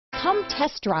Come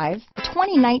test drive the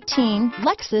 2019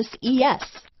 Lexus ES.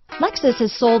 Lexus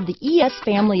has sold the ES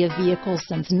family of vehicles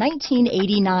since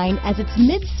 1989 as its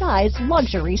mid-size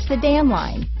luxury sedan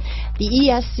line. The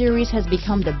ES series has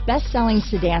become the best-selling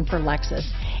sedan for Lexus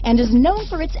and is known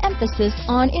for its emphasis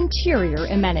on interior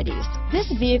amenities.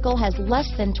 This vehicle has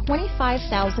less than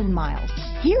 25,000 miles.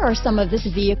 Here are some of this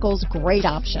vehicle's great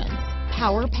options: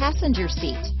 power passenger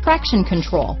seat, traction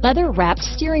control, leather-wrapped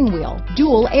steering wheel,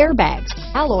 dual airbags,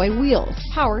 alloy wheels,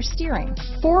 power steering,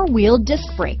 four-wheel disc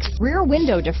brakes, rear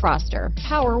window defroster,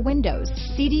 power windows,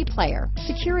 CD player,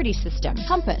 security system,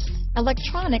 compass,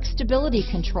 electronic stability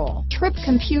control, trip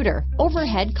computer,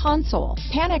 overhead console,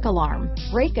 panic alarm,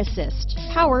 brake assist,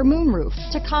 power moonroof,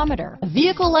 tachometer. A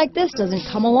vehicle like this doesn't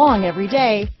come along every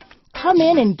day. Come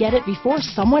in and get it before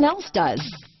someone else does.